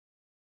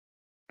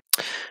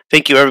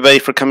Thank you, everybody,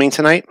 for coming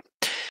tonight.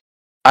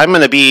 I'm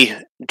going to be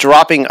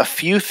dropping a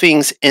few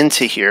things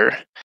into here.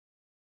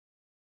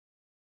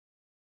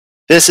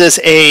 This is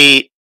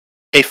a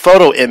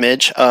photo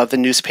image of the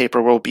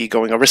newspaper we'll be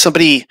going over.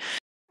 Somebody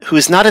who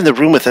is not in the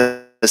room with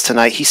us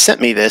tonight, he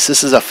sent me this.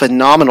 This is a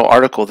phenomenal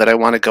article that I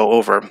want to go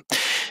over.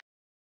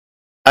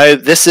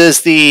 Just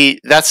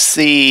a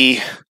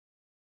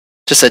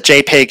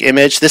JPEG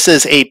image. This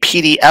is a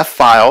PDF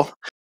file.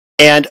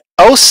 And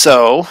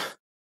also,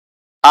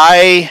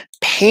 I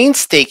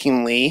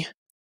painstakingly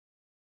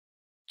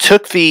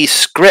took the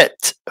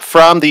script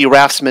from the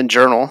Raftsman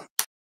Journal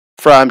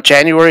from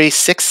January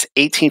 6,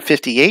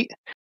 1858,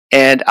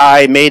 and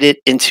I made it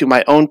into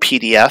my own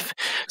PDF.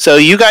 So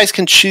you guys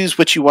can choose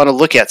what you want to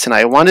look at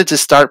tonight. I wanted to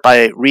start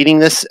by reading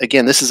this.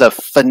 Again, this is a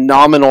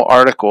phenomenal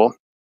article.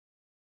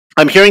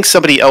 I'm hearing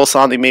somebody else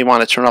on. They may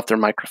want to turn off their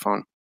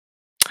microphone.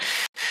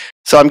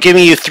 So I'm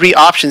giving you three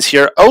options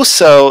here.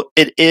 Also,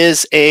 it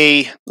is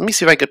let me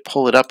see if I could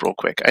pull it up real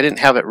quick. I didn't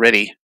have it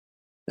ready.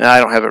 No, I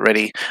don't have it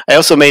ready. I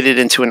also made it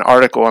into an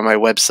article on my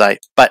website.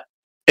 But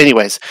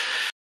anyways,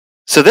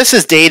 so this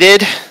is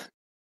dated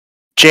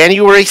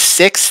January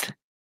 6th,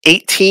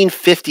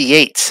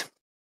 1858.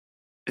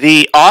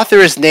 The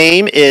author's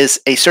name is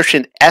a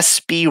certain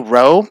S.B.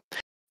 Rowe,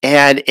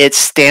 and it's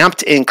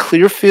stamped in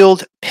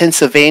Clearfield,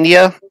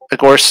 Pennsylvania. Of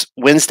course,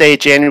 Wednesday,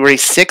 January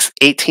 6th,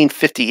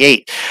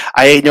 1858.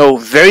 I know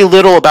very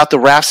little about the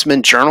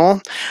Raftsman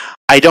Journal.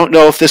 I don't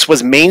know if this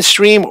was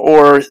mainstream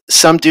or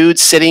some dude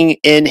sitting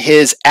in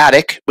his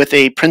attic with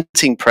a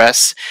printing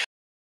press.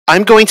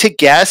 I'm going to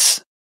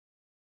guess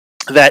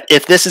that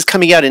if this is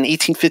coming out in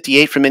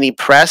 1858 from any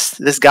press,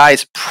 this guy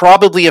is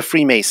probably a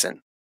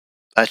Freemason.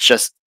 That's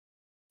just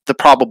the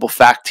probable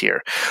fact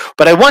here.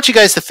 But I want you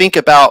guys to think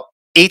about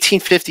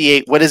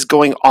 1858, what is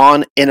going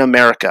on in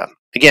America.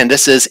 Again,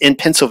 this is in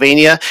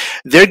Pennsylvania.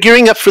 They're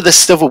gearing up for the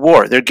Civil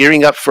War. They're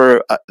gearing up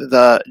for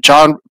the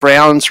John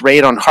Brown's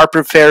raid on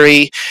Harper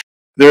Ferry.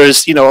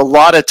 There's, a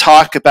lot of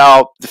talk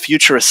about the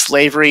future of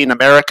slavery in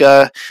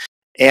America,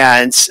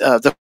 and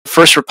the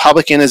first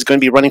Republican is going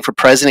to be running for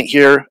president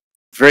here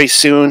very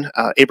soon,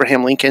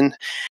 Abraham Lincoln.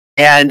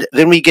 And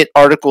then we get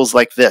articles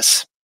like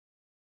this.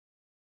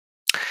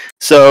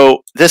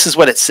 So this is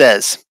what it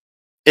says.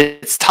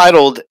 It's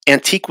titled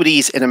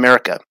Antiquities in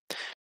America.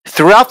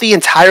 Throughout the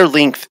entire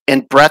length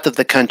and breadth of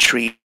the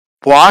country,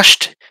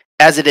 washed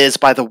as it is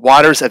by the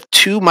waters of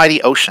two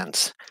mighty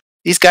oceans.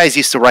 These guys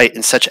used to write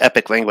in such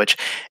epic language.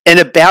 And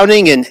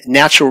abounding in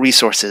natural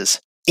resources,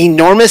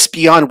 enormous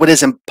beyond what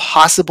is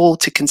impossible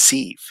to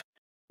conceive.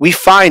 We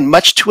find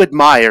much to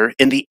admire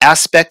in the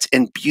aspect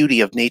and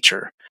beauty of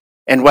nature.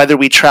 And whether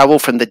we travel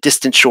from the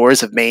distant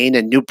shores of Maine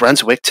and New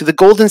Brunswick to the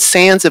golden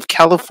sands of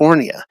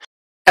California,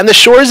 and the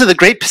shores of the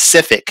great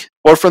Pacific,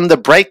 or from the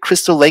bright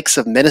crystal lakes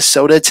of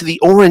Minnesota to the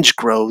orange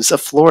groves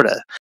of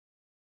Florida.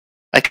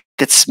 I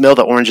could smell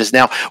the oranges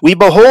now. We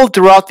behold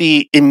throughout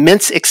the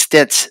immense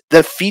extent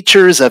the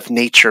features of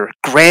nature,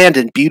 grand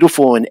and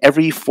beautiful in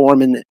every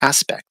form and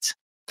aspect.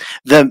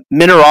 The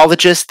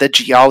mineralogist, the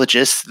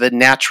geologist, the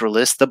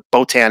naturalist, the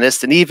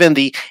botanist, and even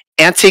the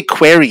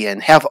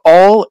antiquarian have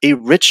all a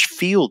rich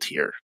field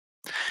here.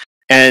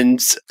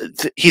 And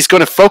he's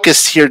going to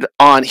focus here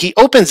on, he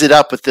opens it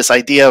up with this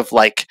idea of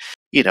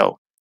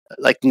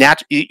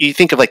you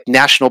think of like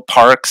national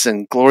parks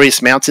and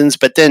glorious mountains,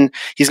 but then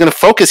he's going to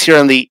focus here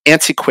on the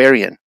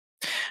antiquarian.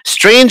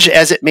 Strange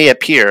as it may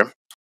appear,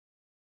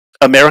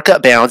 America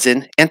abounds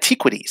in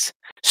antiquities,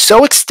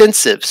 so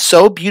extensive,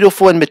 so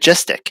beautiful and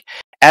majestic,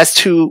 as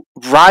to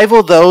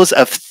rival those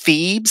of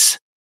Thebes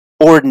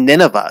or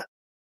Nineveh.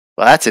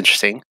 Well, that's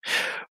interesting.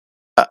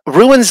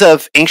 Ruins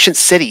of ancient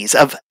cities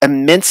of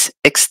immense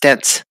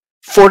extent,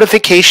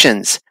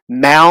 fortifications,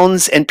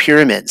 mounds and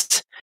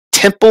pyramids,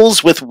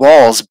 temples with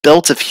walls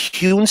built of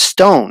hewn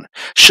stone,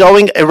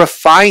 showing a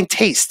refined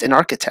taste in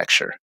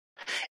architecture,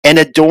 and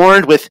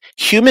adorned with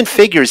human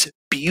figures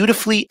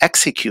beautifully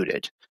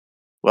executed.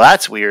 Well,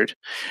 that's weird.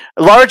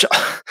 Large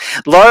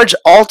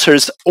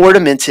altars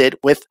ornamented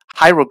with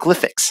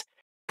hieroglyphics,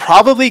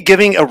 probably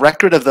giving a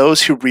record of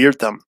those who reared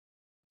them,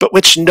 but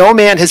which no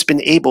man has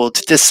been able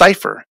to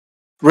decipher.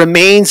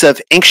 Remains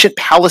of ancient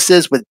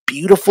palaces with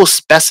beautiful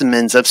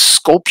specimens of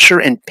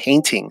sculpture and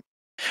painting,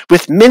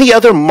 with many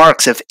other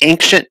marks of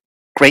ancient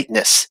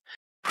greatness,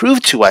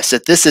 prove to us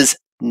that this is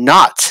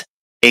not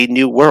a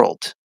new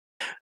world,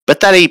 but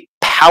that a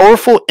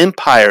powerful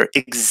empire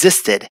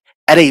existed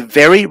at a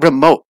very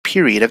remote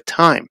period of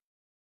time,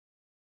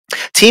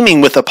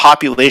 teeming with a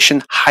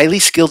population highly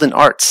skilled in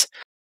arts,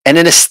 and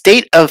in a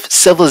state of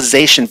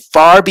civilization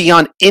far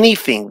beyond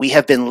anything we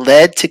have been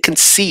led to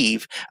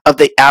conceive of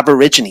the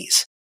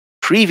Aborigines,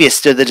 previous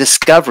to the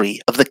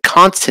discovery of the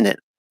continent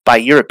by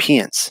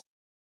Europeans.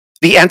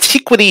 The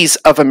antiquities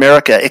of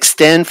America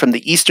extend from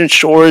the eastern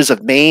shores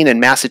of Maine and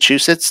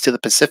Massachusetts to the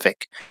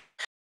Pacific,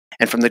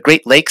 and from the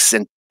Great Lakes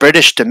and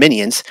British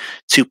dominions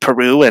to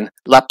Peru and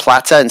La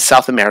Plata in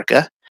South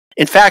America.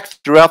 In fact,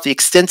 throughout the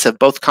extent of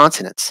both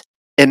continents,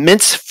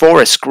 immense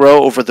forests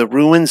grow over the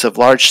ruins of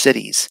large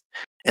cities,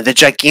 and the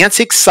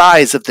gigantic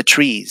size of the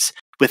trees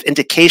with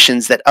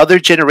indications that other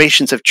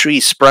generations of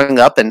trees sprung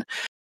up and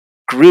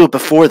grew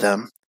before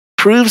them,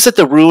 proves that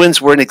the ruins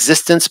were in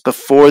existence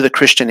before the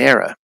Christian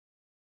era.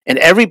 In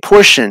every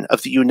portion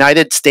of the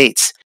United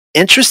States,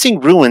 interesting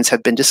ruins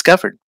have been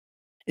discovered.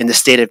 In the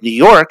state of New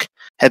York,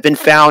 have been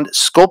found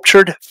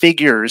sculptured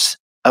figures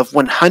of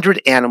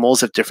 100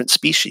 animals of different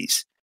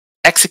species,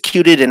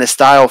 executed in a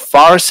style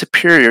far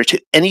superior to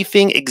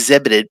anything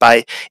exhibited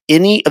by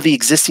any of the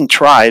existing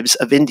tribes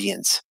of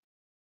Indians.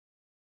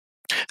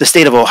 The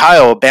state of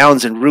Ohio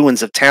abounds in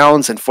ruins of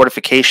towns and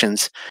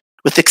fortifications,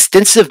 with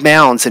extensive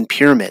mounds and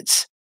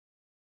pyramids.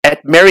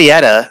 At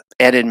Marietta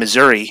and in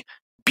Missouri,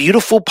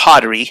 beautiful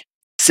pottery,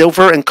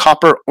 silver and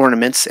copper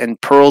ornaments, and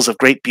pearls of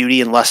great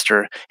beauty and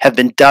luster have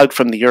been dug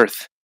from the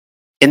earth.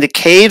 In the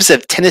caves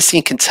of Tennessee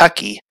and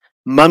Kentucky,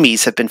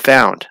 mummies have been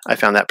found. I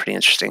found that pretty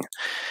interesting.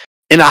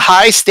 In a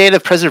high state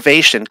of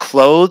preservation,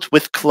 clothed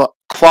with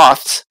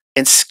cloths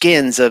and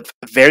skins of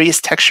various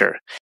texture,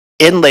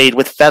 inlaid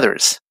with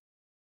feathers.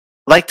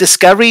 Like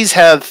discoveries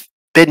have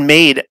been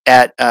made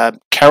at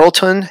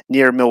Carrollton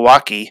near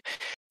Milwaukee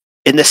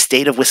in the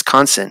state of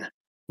Wisconsin,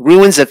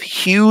 ruins of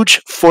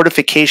huge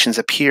fortifications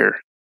appear.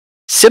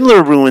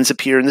 Similar ruins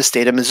appear in the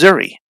state of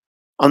Missouri.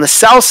 On the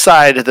south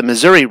side of the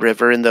Missouri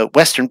River in the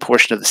western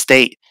portion of the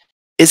state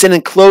is an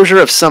enclosure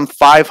of some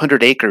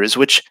 500 acres,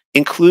 which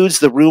includes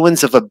the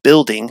ruins of a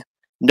building,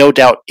 no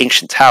doubt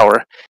ancient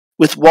tower,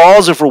 with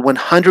walls over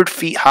 100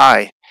 feet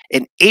high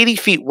and 80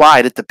 feet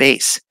wide at the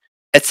base,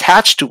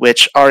 attached to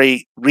which are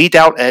a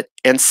redoubt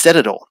and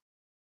citadel,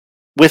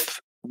 with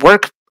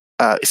work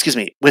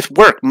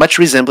much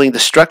resembling the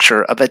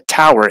structure of a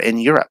tower in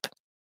Europe.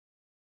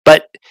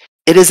 But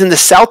it is in the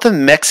south of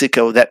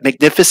Mexico that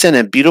magnificent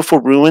and beautiful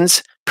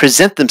ruins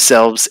present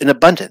themselves in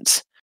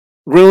abundance.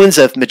 Ruins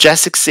of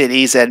majestic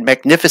cities and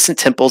magnificent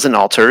temples and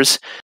altars,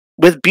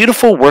 with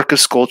beautiful work of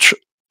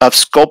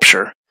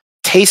sculpture,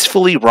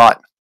 tastefully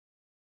wrought.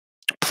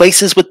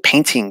 Places with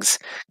paintings,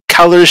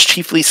 colors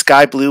chiefly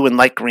sky blue and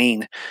light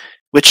green,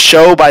 which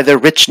show by their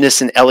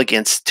richness and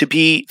elegance to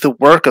be the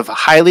work of a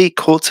highly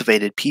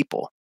cultivated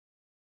people.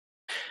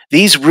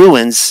 These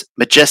ruins,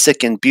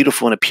 majestic and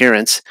beautiful in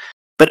appearance,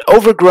 but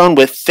overgrown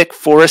with thick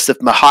forests of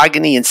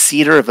mahogany and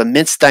cedar of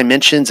immense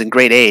dimensions and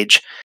great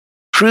age,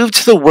 prove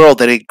to the world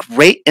that a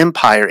great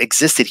empire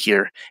existed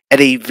here at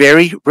a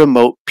very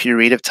remote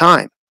period of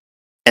time,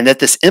 and that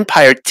this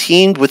empire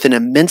teemed with an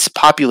immense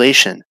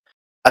population,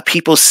 a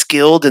people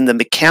skilled in the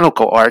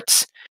mechanical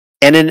arts,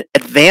 and an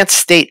advanced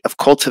state of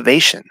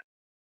cultivation.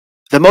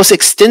 The most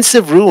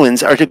extensive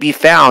ruins are to be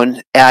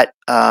found at,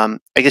 I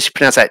guess you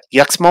pronounce that,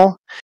 Yuxmal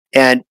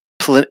and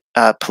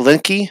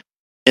Palenque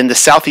in the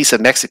southeast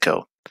of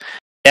Mexico.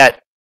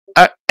 At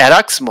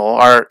Uxmal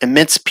are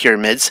immense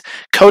pyramids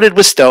coated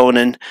with stone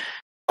and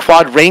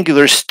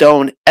quadrangular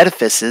stone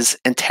edifices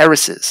and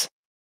terraces.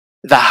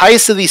 The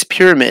highest of these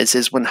pyramids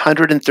is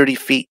 130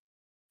 feet,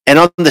 and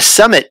on the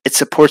summit it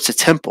supports a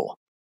temple.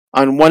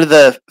 On one of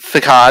the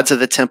facades of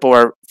the temple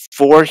are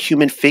 4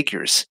 human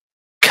figures,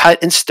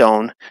 cut in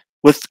stone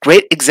with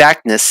great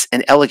exactness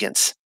and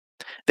elegance.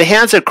 The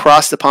hands are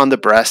crossed upon the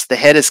breast, the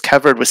head is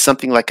covered with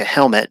something like a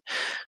helmet.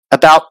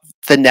 About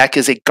the neck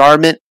is a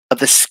garment of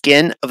the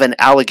skin of an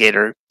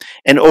alligator,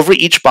 and over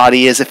each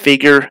body is a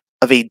figure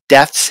of a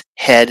death's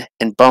head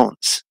and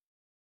bones.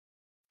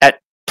 At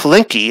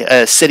Palenque,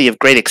 a city of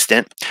great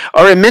extent,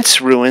 are immense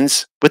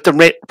ruins with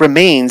the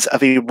remains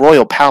of a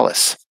royal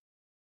palace.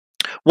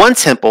 One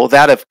temple,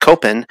 that of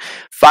Copan,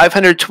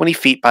 520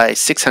 feet by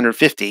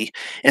 650,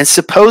 and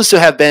supposed to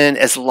have been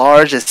as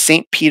large as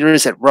St.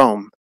 Peter's at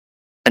Rome.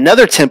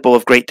 Another temple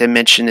of great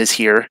dimension is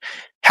here,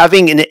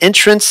 having an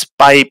entrance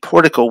by a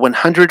portico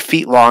 100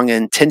 feet long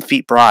and 10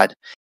 feet broad.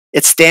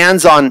 It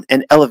stands on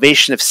an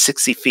elevation of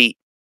 60 feet.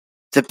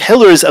 The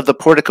pillars of the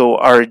portico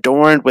are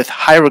adorned with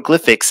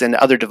hieroglyphics and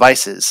other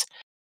devices.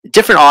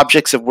 Different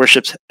objects of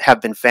worship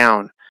have been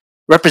found,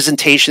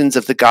 representations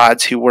of the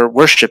gods who were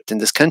worshipped in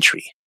this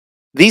country.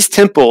 These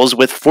temples,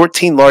 with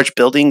 14 large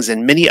buildings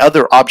and many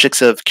other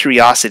objects of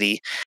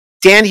curiosity,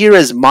 stand here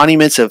as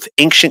monuments of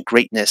ancient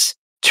greatness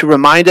to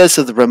remind us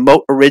of the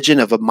remote origin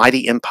of a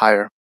mighty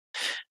empire.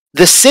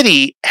 The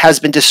city has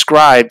been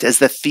described as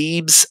the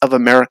Thebes of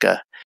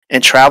America,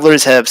 and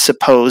travelers have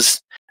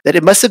supposed that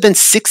it must have been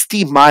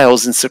 60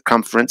 miles in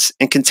circumference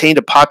and contained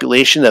a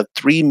population of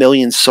 3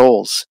 million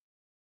souls.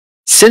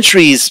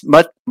 Centuries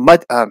must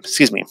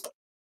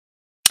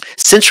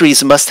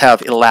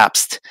have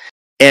elapsed,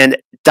 and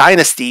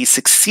dynasties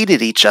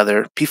succeeded each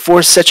other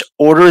before such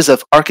orders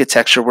of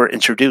architecture were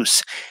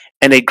introduced,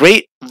 and a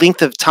great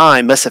length of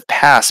time must have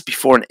passed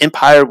before an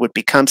empire would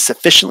become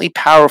sufficiently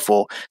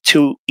powerful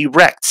to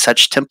erect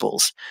such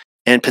temples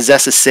and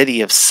possess a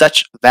city of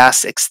such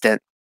vast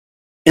extent.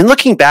 In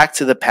looking back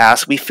to the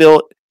past, we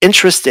feel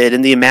interested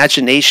in the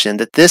imagination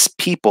that this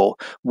people,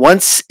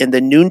 once in the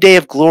noonday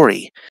of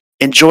glory,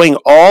 enjoying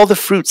all the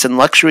fruits and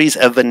luxuries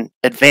of an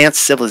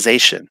advanced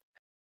civilization.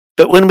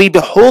 But when we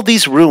behold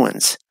these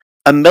ruins,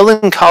 a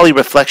melancholy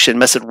reflection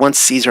must at once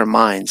seize our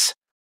minds.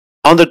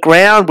 On the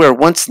ground where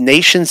once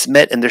nations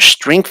met in their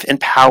strength and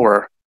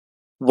power,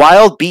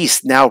 Wild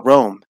beasts now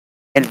roam,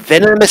 and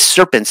venomous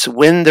serpents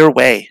win their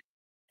way.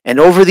 And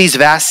over these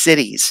vast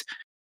cities,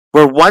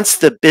 where once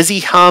the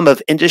busy hum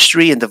of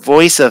industry and the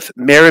voice of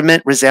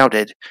merriment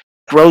resounded,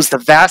 grows the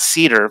vast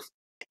cedar.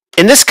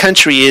 In this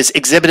country is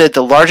exhibited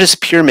the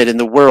largest pyramid in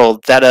the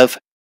world, that of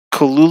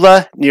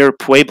Colula near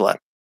Puebla.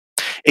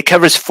 It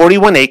covers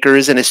 41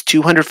 acres and is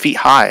 200 feet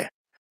high.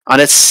 On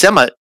its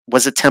summit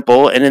was a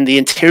temple, and in the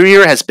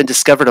interior has been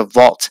discovered a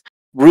vault,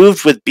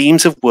 roofed with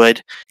beams of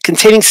wood,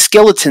 containing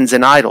skeletons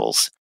and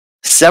idols.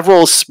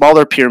 Several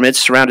smaller pyramids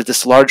surrounded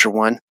this larger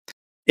one.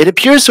 It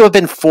appears to have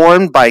been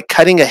formed by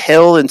cutting a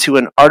hill into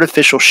an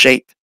artificial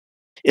shape.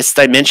 Its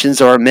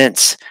dimensions are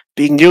immense,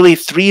 being nearly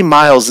 3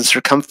 miles in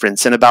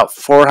circumference and about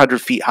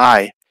 400 feet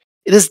high.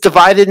 It is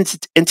divided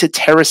into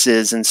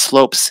terraces and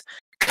slopes,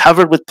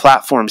 covered with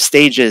platforms,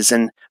 stages,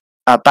 and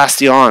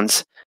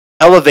bastions,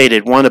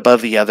 elevated one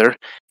above the other,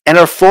 and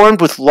are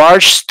formed with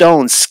large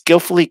stones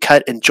skillfully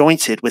cut and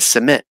jointed with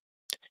cement.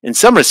 In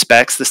some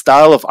respects, the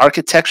style of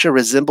architecture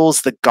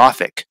resembles the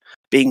Gothic,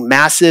 being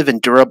massive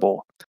and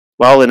durable,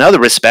 while in other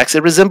respects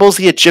it resembles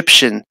the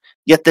Egyptian,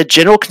 yet the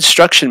general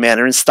construction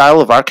manner and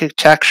style of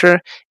architecture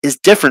is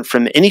different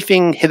from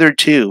anything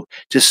hitherto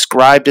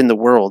described in the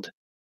world.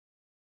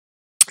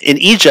 In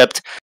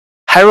Egypt,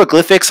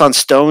 hieroglyphics on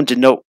stone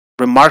denote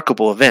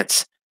remarkable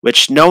events,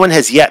 which no one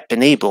has yet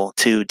been able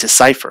to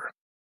decipher.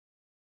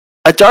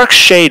 A dark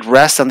shade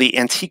rests on the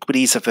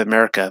Antiquities of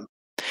America,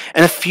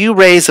 and a few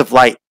rays of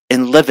light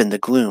enliven the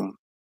gloom.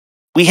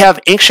 We have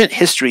ancient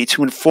history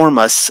to inform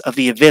us of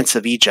the events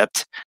of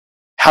Egypt,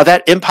 how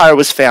that empire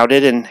was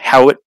founded and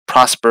how it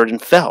prospered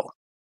and fell.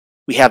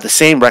 We have the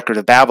same record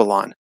of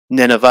Babylon,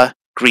 Nineveh,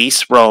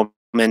 Greece, Rome,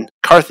 and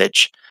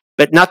Carthage,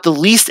 but not the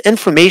least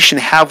information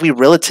have we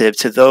relative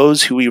to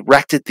those who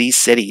erected these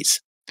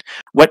cities,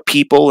 what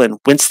people and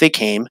whence they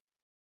came,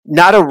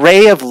 not a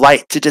ray of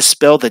light to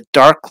dispel the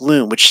dark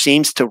gloom which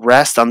seems to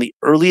rest on the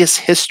earliest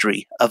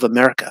history of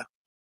America.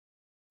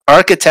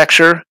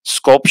 Architecture,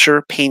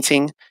 sculpture,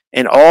 painting,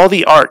 and all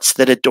the arts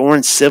that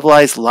adorn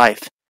civilized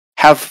life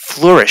have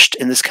flourished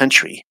in this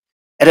country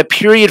at a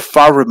period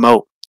far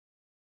remote.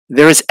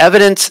 There is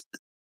evidence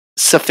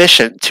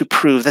sufficient to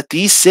prove that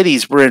these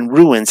cities were in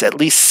ruins at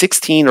least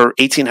 16 or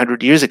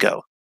 1800 years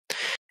ago.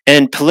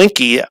 In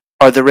Palenque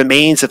are the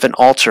remains of an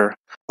altar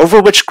over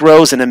which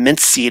grows an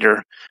immense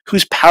cedar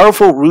whose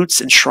powerful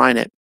roots enshrine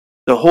it.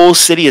 The whole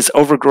city is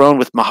overgrown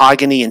with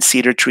mahogany and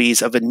cedar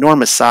trees of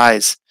enormous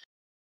size.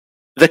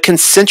 The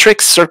concentric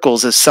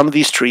circles of some of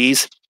these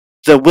trees,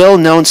 the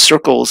well-known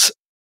cycles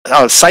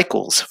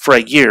for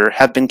a year,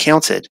 have been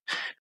counted,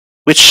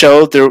 which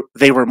show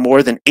they were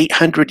more than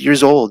 800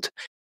 years old,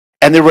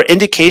 and there were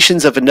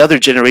indications of another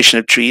generation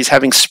of trees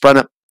having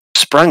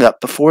sprung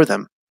up before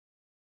them.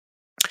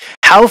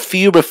 How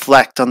few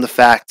reflect on the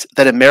fact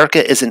that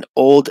America is an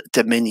old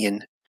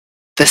dominion,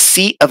 the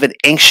seat of an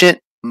ancient,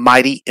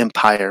 mighty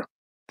empire.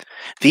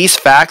 These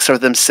facts are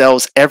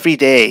themselves every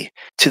day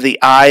to the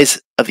eyes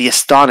of the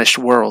astonished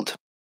world,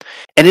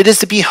 and it is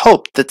to be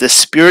hoped that the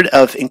spirit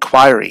of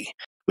inquiry,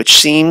 which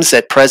seems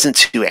at present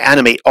to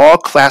animate all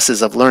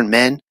classes of learned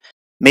men,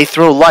 may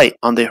throw light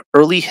on the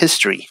early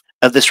history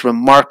of this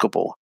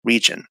remarkable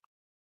region.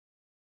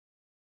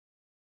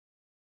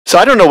 So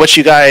I don't know what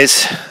you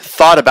guys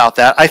thought about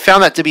that. I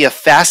found that to be a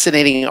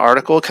fascinating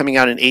article coming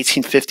out in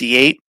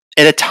 1858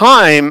 at a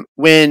time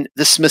when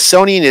the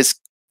Smithsonian is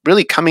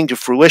really coming to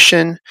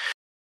fruition.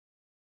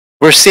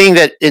 We're seeing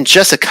that in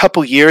just a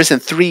couple years, in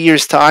 3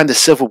 years' time, the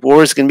Civil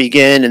War is going to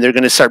begin and they're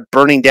going to start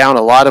burning down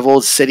a lot of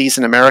old cities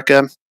in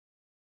America.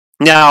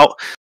 Now,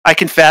 I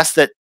confess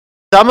that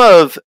some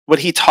of what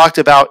he talked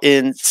about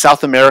in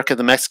South America,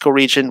 the Mexico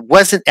region,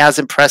 wasn't as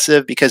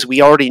impressive because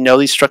we already know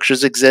these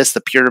structures exist,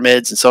 the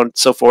pyramids and so on and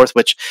so forth,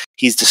 which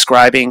he's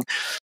describing.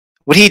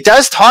 What he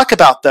does talk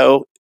about,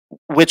 though,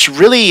 which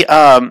really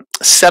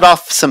set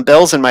off some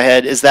bells in my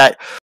head, is that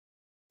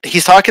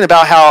he's talking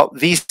about how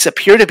these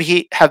appear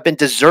to have been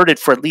deserted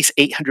for at least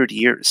 800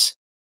 years,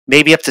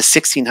 maybe up to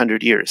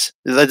 1600 years.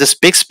 This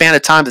big span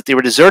of time that they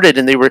were deserted,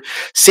 and they were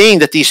seeing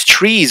that these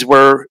trees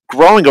were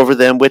growing over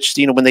them, which,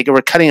 when they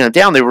were cutting them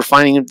down, they were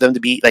finding them to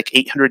be like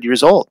 800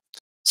 years old.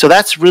 So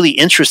that's really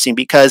interesting,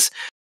 because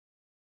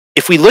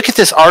if we look at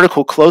this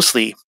article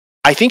closely,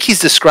 I think he's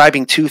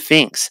describing two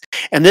things.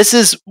 And this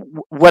is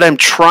what I'm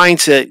trying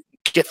to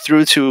get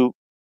through to,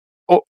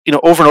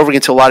 over and over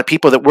again to a lot of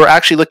people, that we're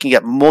actually looking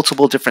at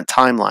multiple different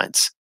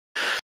timelines.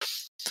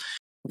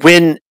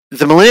 When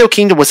the Millennial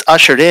Kingdom was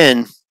ushered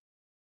in,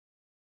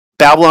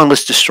 Babylon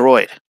was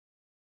destroyed,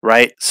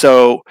 right?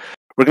 So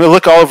we're going to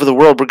look all over the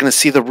world. We're going to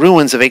see the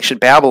ruins of ancient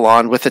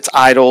Babylon with its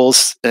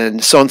idols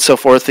and so on and so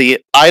forth. The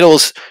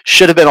idols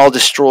should have been all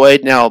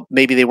destroyed. Now,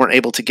 maybe they weren't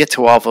able to get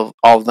to all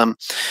of them.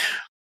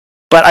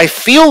 But I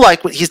feel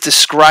like what he's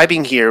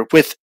describing here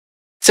with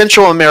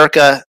Central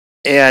America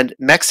and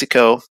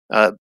Mexico,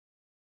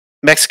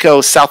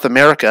 South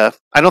America,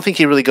 I don't think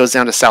he really goes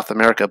down to South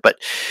America, but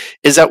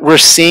is that we're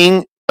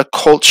seeing a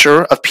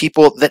culture of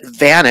people that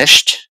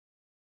vanished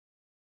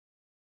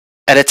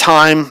at a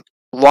time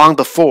long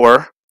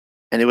before,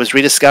 and it was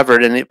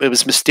rediscovered, and it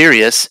was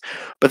mysterious.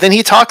 But then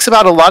he talks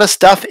about a lot of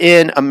stuff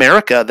in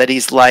America that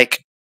he's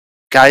like,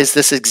 guys,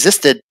 this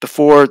existed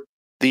before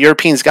the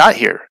Europeans got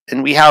here,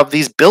 and we have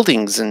these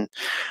buildings and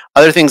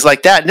other things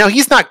like that. Now,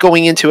 he's not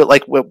going into it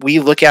like what we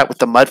look at with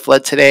the mud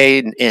flood today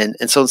and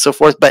so on and so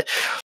forth, but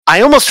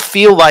I almost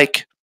feel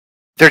like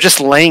they're just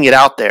laying it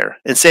out there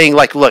and saying,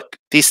 like, look,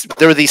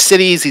 there are these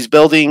cities, these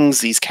buildings,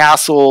 these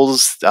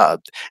castles,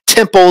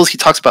 temples. He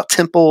talks about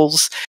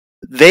temples.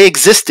 They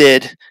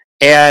existed,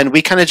 and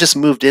we kind of just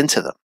moved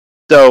into them.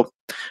 So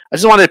I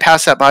just wanted to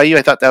pass that by you.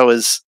 I thought that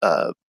was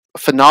a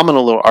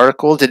phenomenal little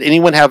article. Did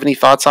anyone have any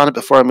thoughts on it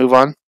before I move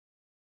on?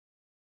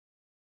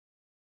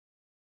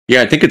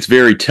 Yeah, I think it's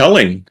very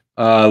telling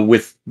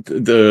with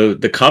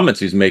the comments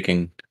he's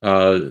making.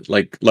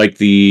 Like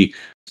the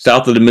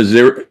south of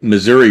the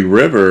Missouri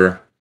River,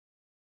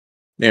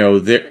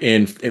 there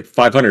in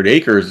 500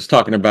 acres, it's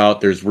talking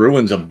about there's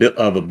ruins of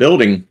a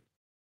building,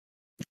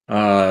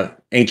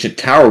 ancient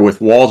tower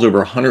with walls over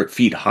 100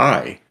 feet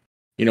high.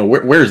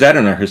 Where's that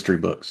in our history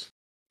books?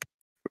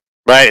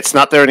 Right, it's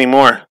not there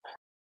anymore.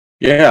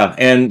 Yeah,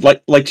 and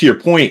like to your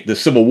point, the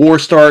Civil War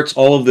starts.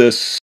 All of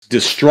this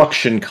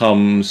destruction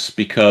comes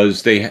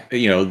because there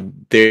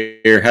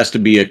has to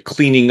be a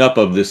cleaning up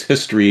of this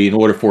history in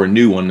order for a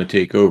new one to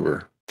take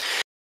over.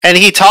 And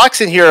he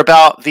talks in here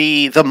about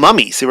the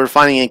mummies they were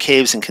finding in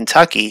caves in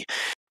Kentucky.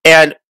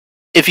 And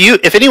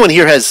if anyone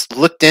here has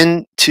looked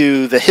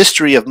into the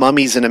history of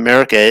mummies in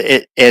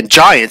America and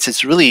giants,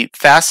 it's really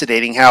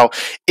fascinating how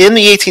in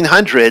the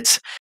 1800s,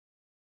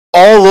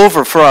 all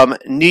over from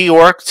New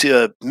York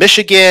to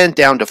Michigan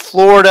down to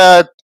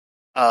Florida,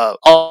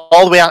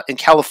 all the way out in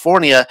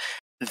California,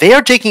 they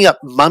are digging up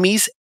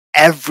mummies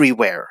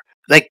everywhere,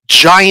 like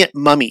giant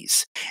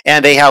mummies.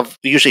 And they have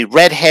usually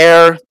red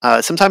hair,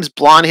 sometimes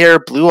blonde hair,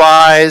 blue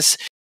eyes.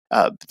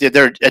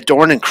 They're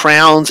adorned in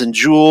crowns and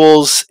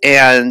jewels,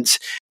 and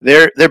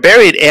they're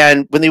buried.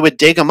 And when they would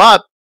dig them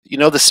up,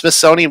 the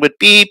Smithsonian would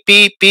beep,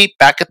 beep, beep,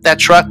 back up that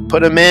truck,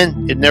 put them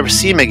in, you'd never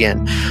see them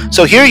again.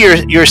 So here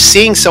you're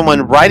seeing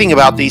someone writing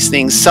about these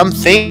things, some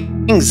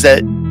things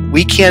that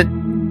we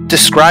can't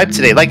describe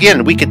today. Like,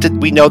 again,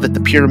 we know that the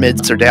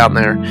pyramids are down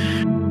there,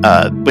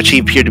 which he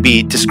appeared to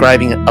be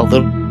describing a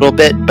little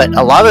bit, but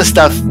a lot of the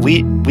stuff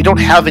we don't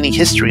have any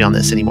history on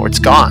this anymore. It's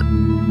gone.